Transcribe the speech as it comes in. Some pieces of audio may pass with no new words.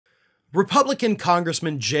Republican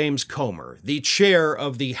Congressman James Comer, the chair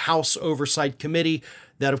of the House Oversight Committee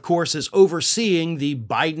that, of course, is overseeing the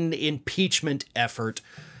Biden impeachment effort,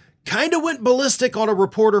 kind of went ballistic on a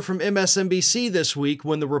reporter from MSNBC this week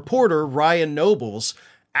when the reporter, Ryan Nobles,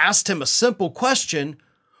 asked him a simple question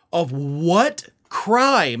of what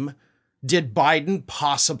crime did Biden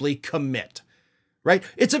possibly commit, right?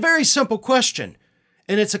 It's a very simple question.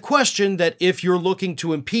 And it's a question that if you're looking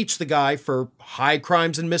to impeach the guy for high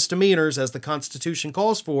crimes and misdemeanors, as the Constitution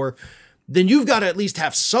calls for, then you've got to at least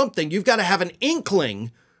have something. You've got to have an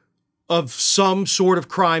inkling of some sort of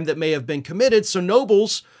crime that may have been committed. So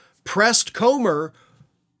Nobles pressed Comer,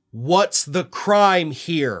 what's the crime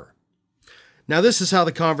here? Now, this is how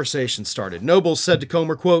the conversation started. Nobles said to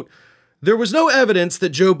Comer, quote, "There was no evidence that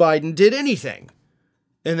Joe Biden did anything."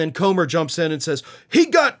 And then Comer jumps in and says, "He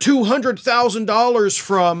got $200,000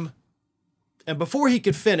 from..." And before he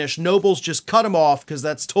could finish, Nobles just cut him off because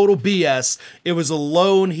that's total BS. It was a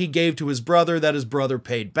loan he gave to his brother that his brother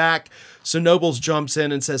paid back. So Nobles jumps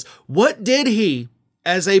in and says, "What did he,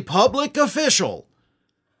 as a public official?"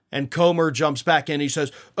 And Comer jumps back in. He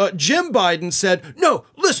says, Jim Biden said, "No,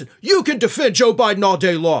 listen, you can defend Joe Biden all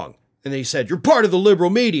day long." And then he said, "You're part of the liberal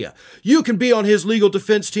media. You can be on his legal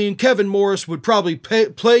defense team. Kevin Morris would probably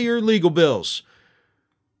play your legal bills."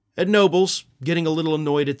 And Nobles, getting a little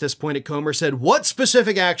annoyed at this point at Comer, said, "What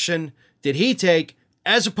specific action did he take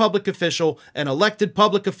as a public official, an elected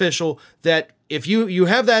public official, that if you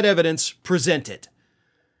have that evidence, present it?"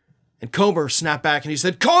 And Comer snapped back and he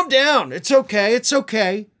said, "Calm down. It's okay. It's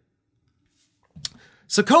okay."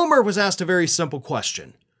 So Comer was asked a very simple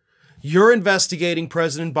question. You're investigating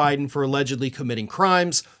President Biden for allegedly committing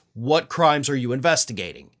crimes. What crimes are you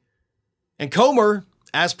investigating? And Comer,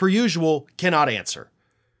 as per usual, cannot answer.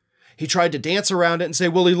 He tried to dance around it and say,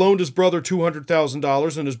 well, he loaned his brother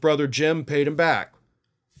 $200,000 and his brother Jim paid him back.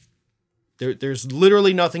 There's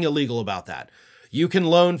literally nothing illegal about that. You can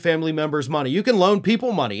loan family members money. You can loan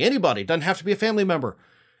people money. Anybody. Doesn't have to be a family member.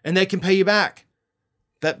 And they can pay you back.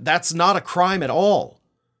 That's not a crime at all.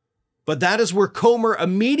 But that is where Comer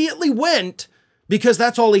immediately went because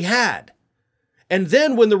that's all he had. And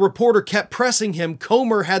then when the reporter kept pressing him,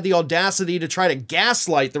 Comer had the audacity to try to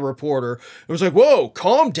gaslight the reporter. It was like, whoa,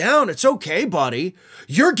 calm down. It's okay, buddy.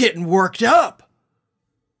 You're getting worked up.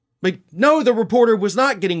 Like, no, the reporter was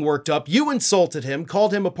not getting worked up. You insulted him,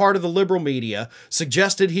 called him a part of the liberal media,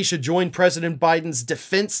 suggested he should join President Biden's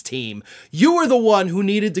defense team. You were the one who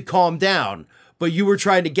needed to calm down. But you were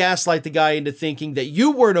trying to gaslight the guy into thinking that you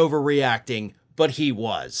weren't overreacting, but he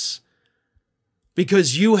was.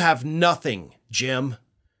 Because you have nothing, Jim.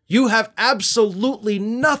 You have absolutely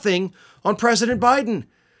nothing on President Biden.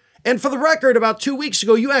 And for the record, about 2 weeks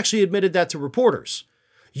ago, you actually admitted that to reporters.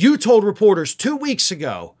 You told reporters 2 weeks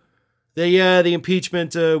ago that, yeah, the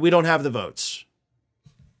impeachment, we don't have the votes.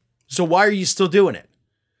 So why are you still doing it?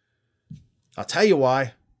 I'll tell you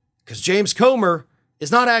why. Because James Comer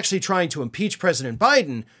is not actually trying to impeach President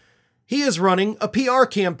Biden. He is running a PR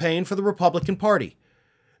campaign for the Republican Party.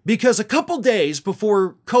 Because a couple days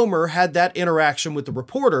before Comer had that interaction with the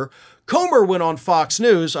reporter, Comer went on Fox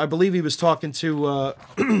News. I believe he was talking to,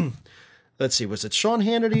 let's see, was it Sean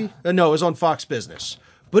Hannity? No, it was on Fox Business.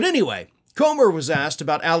 But anyway, Comer was asked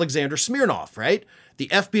about Alexander Smirnov, right? The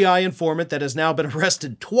FBI informant that has now been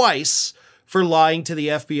arrested twice for lying to the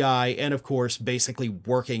FBI and, of course, basically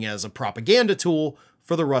working as a propaganda tool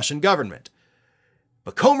for the Russian government.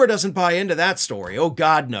 But Comer doesn't buy into that story. Oh,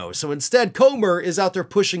 God, no. So instead, Comer is out there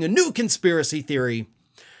pushing a new conspiracy theory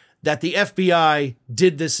that the FBI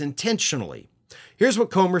did this intentionally. Here's what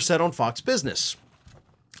Comer said on Fox Business.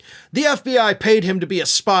 The FBI paid him to be a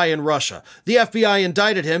spy in Russia. The FBI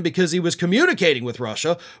indicted him because he was communicating with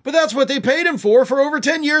Russia, but that's what they paid him for over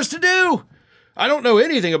 10 years to do. I don't know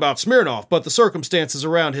anything about Smirnov, but the circumstances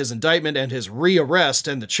around his indictment and his rearrest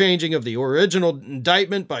and the changing of the original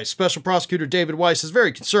indictment by Special Prosecutor David Weiss is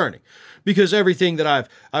very concerning, because everything that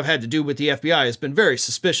I've had to do with the FBI has been very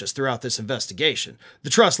suspicious throughout this investigation. The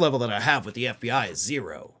trust level that I have with the FBI is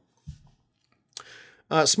zero.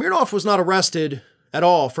 Smirnov was not arrested at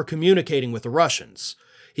all for communicating with the Russians.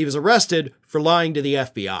 He was arrested for lying to the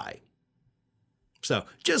FBI. So,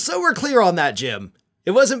 just so we're clear on that, Jim,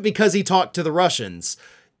 it wasn't because he talked to the Russians.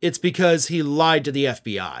 It's because he lied to the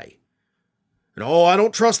FBI. And, oh, I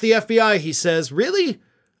don't trust the FBI, he says. Really?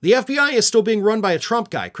 The FBI is still being run by a Trump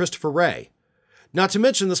guy, Christopher Wray. Not to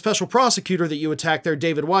mention the special prosecutor that you attacked there,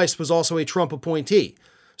 David Weiss, was also a Trump appointee.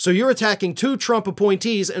 So you're attacking two Trump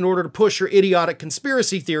appointees in order to push your idiotic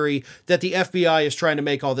conspiracy theory that the FBI is trying to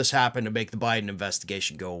make all this happen to make the Biden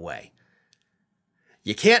investigation go away.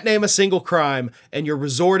 You can't name a single crime, and you're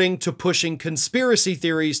resorting to pushing conspiracy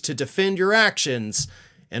theories to defend your actions,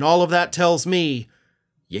 and all of that tells me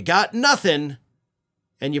you got nothing,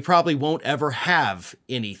 and you probably won't ever have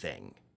anything.